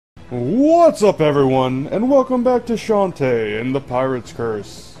What's up, everyone, and welcome back to Shantae and the Pirate's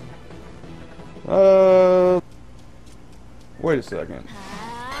Curse. Wait a second.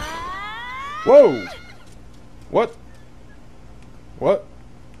 Whoa! What? What?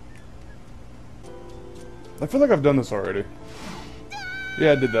 I feel like I've done this already.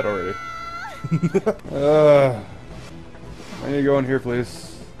 Yeah, I did that already. I need to go in here,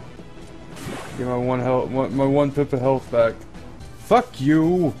 please. Get my one pip of health back. Fuck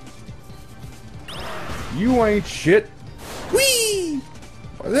you! You ain't shit. Whee!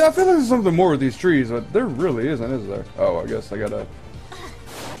 I feel like there's something more with these trees, but there really isn't, is there? Oh, I guess I gotta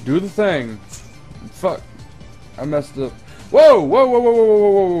do the thing. Fuck. I messed up. Whoa! Whoa, whoa, whoa, whoa,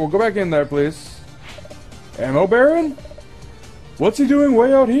 whoa, whoa, whoa. Go back in there, please. Ammo Baron? What's he doing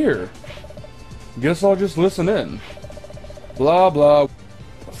way out here? Guess I'll just listen in. Blah, blah.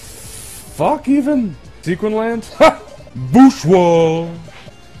 Fuck, even? Sequin Land? Ha! Bourgeois!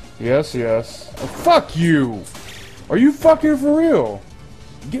 Yes, yes. Oh, fuck you! Are you fucking for real?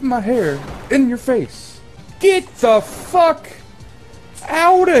 Get my hair in your face. Get the fuck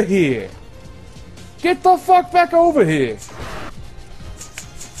out of here! Get the fuck back over here!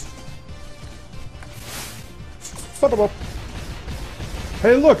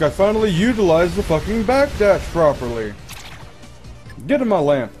 Hey look, I finally utilized the fucking backdash properly. Get in my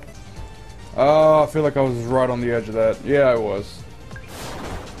lamp. Oh, I feel like I was right on the edge of that. Yeah, I was.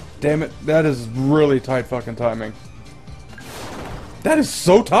 Damn it, that is really tight fucking timing. That is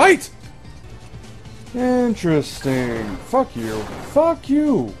so tight! Interesting. Fuck you. Fuck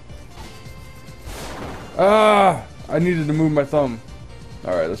you! Ah! I needed to move my thumb.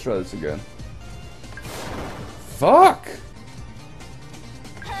 Alright, let's try this again. Fuck!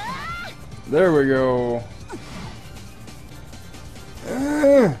 There we go.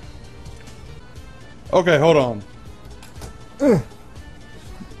 Okay, hold on.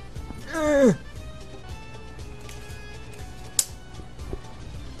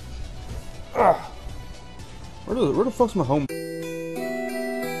 Where the fuck's my home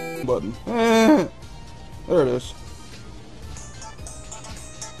button? There it is.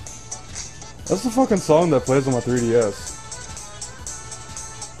 That's the fucking song that plays on my 3DS.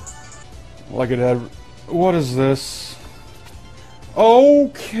 Like it had... What is this?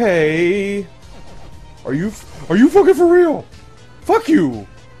 Okay. Are you fucking for real? Fuck you!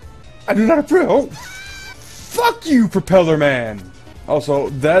 I do not approve. Oh. Fuck you, Propeller Man! Also,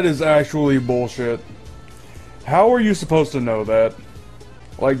 that is actually bullshit. How are you supposed to know that?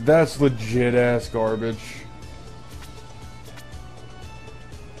 Like, that's legit ass garbage.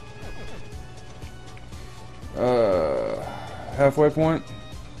 Halfway point?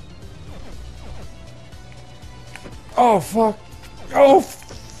 Oh, fuck. Oh,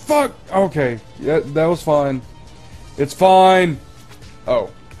 fuck. Okay. Yeah, that was fine. It's fine.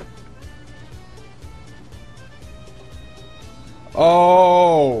 Oh.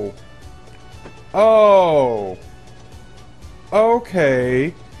 Oh. Oh.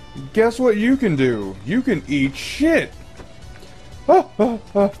 Okay. Guess what you can do? You can eat shit. How?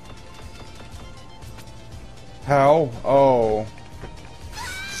 Oh.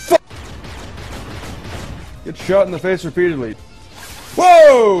 Fuck. Get shot in the face repeatedly.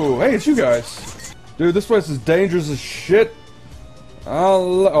 Whoa! Hey, it's you guys. Dude, this place is dangerous as shit.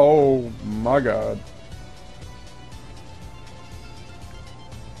 Oh my god.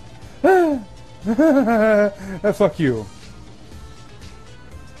 Fuck you.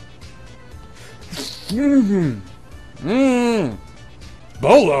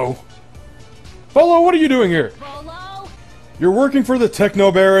 Bolo? Bolo, what are you doing here? Bolo? You're working for the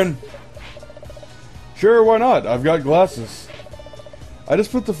Techno Baron? Sure, why not? I've got glasses. I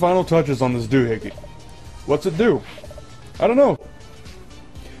just put the final touches on this doohickey. What's it do? I don't know.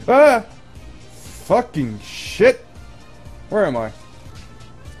 Ah! Fucking shit! Where am I?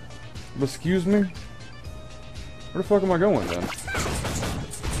 Excuse me? Where the fuck am I going then?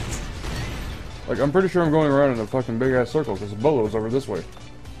 Like, I'm pretty sure I'm going around in a fucking big ass circle because the Bolo's over this way.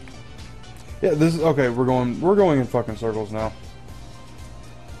 Yeah, this is okay. We're going in fucking circles now.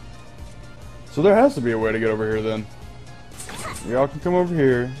 So there has to be a way to get over here then. Y'all can come over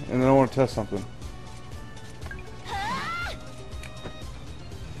here, and then I want to test something.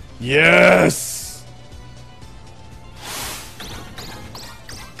 Yes!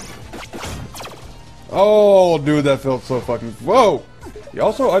 Oh, dude, that felt so fucking... Whoa!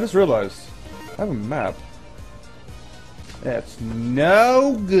 Also, I just realized, I have a map. That's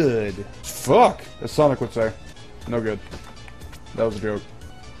no good. Fuck! As Sonic would say. No good. That was a joke.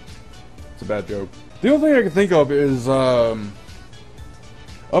 It's a bad joke. The only thing I can think of is, up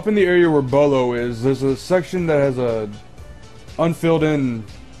in the area where Bolo is, there's a section that has a unfilled in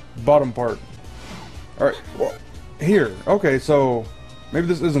bottom part. Alright, well, here. Okay, so maybe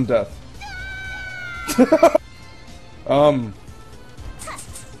this isn't death.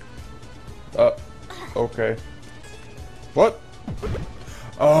 Okay. What?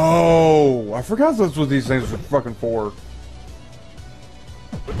 Oh, I forgot that's what these things were fucking for.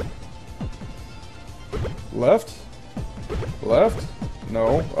 Left? Left?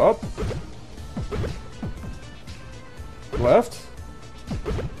 No. Up? Left?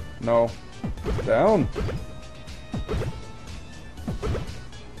 No. Down?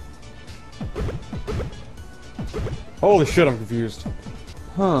 Holy shit, I'm confused.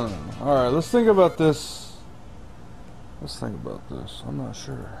 Huh. Alright, let's think about this. Let's think about this. I'm not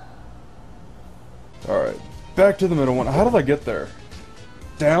sure. Alright. Back to the middle one. How did I get there?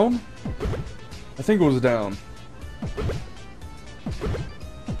 Down? I think it was down.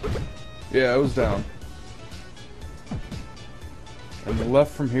 Yeah, it was down. And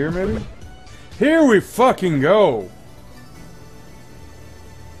left from here, maybe? Here we fucking go!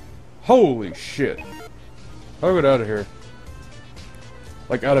 Holy shit. I'll get out of here.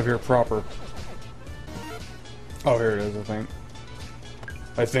 Like, out of here proper. Oh, here it is, I think.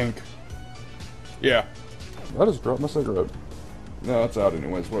 I think. Yeah. I just dropped my cigarette. No, it's out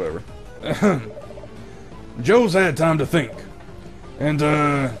anyways, whatever. Joe's had time to think. And,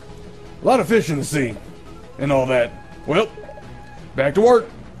 a lot of fish in the sea. And all that. Well, back to work.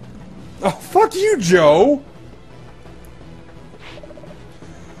 Oh, fuck you, Joe!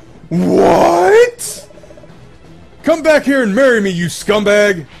 What? Come back here and marry me, you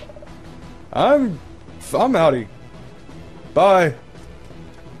scumbag! I'm outie. Bye.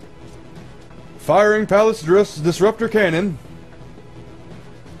 Firing Palace Disruptor Cannon.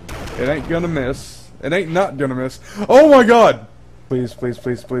 It ain't gonna miss. It ain't not gonna miss. Oh my god! Please, please,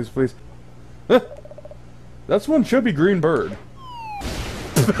 please, please, please. That's one chubby green bird.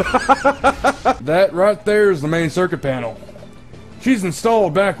 That right there is the main circuit panel. She's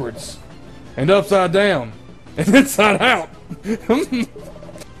installed backwards. And upside down. And inside out.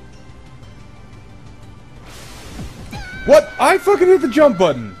 What? I fucking hit the jump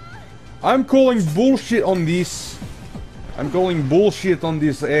button. I'm calling bullshit on this. I'm calling bullshit on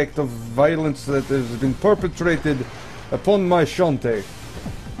this act of violence that has been perpetrated upon my Shantae.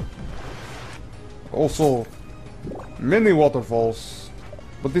 Also, many waterfalls.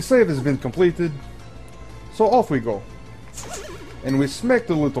 But the save has been completed. So off we go. And we smack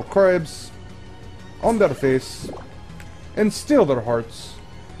the little crabs on their face and steal their hearts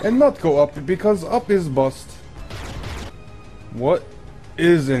and not go up because up is bust. What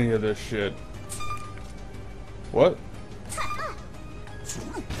is any of this shit? What?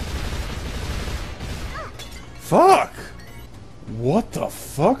 Fuck! What the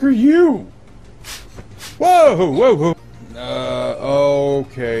fuck are you? Whoa, whoa, whoa.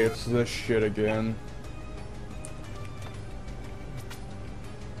 Okay, it's this shit again.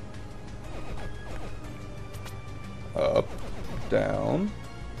 Up, down,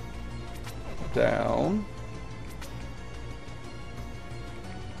 down.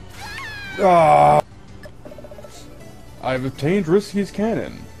 Ah! I've obtained Risky's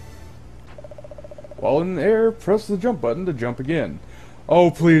cannon. While in the air, press the jump button to jump again.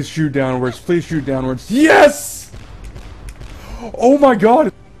 Oh, please shoot downwards. Please shoot downwards. Yes! Oh my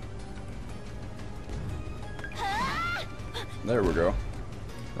god! There we go.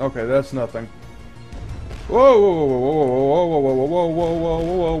 Okay, that's nothing. Whoa, whoa, whoa, whoa, whoa, whoa, whoa, whoa,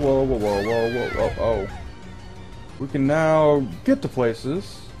 whoa, whoa, whoa, whoa, whoa, whoa, whoa, whoa, oh. We can now get to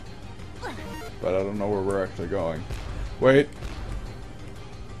places. But I don't know where we're actually going. Wait.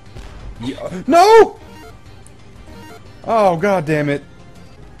 Yeah. No! Oh, god damn it.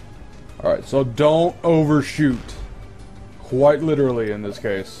 Alright, so don't overshoot. Quite literally in this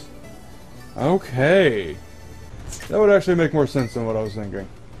case. Okay. That would actually make more sense than what I was thinking.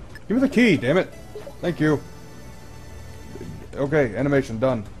 Give me the key, damn it. Thank you. Okay, animation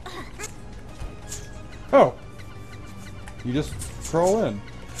done. Oh. You just crawl in.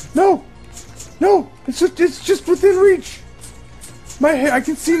 No! No! It's just within reach! My hair, I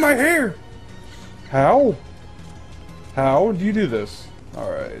can see my hair! How? How do you do this?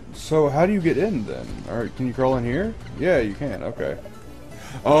 Alright, so how do you get in then? Alright, can you crawl in here? Yeah, you can, okay.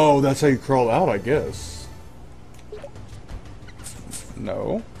 Oh, that's how you crawl out, I guess.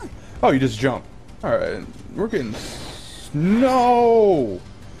 No. Oh, you just jump. Alright, we're getting... No!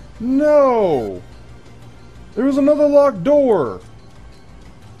 No! There was another locked door!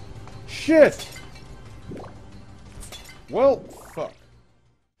 Shit! Well, fuck.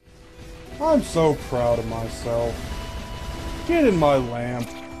 I'm so proud of myself. Get in my lamp.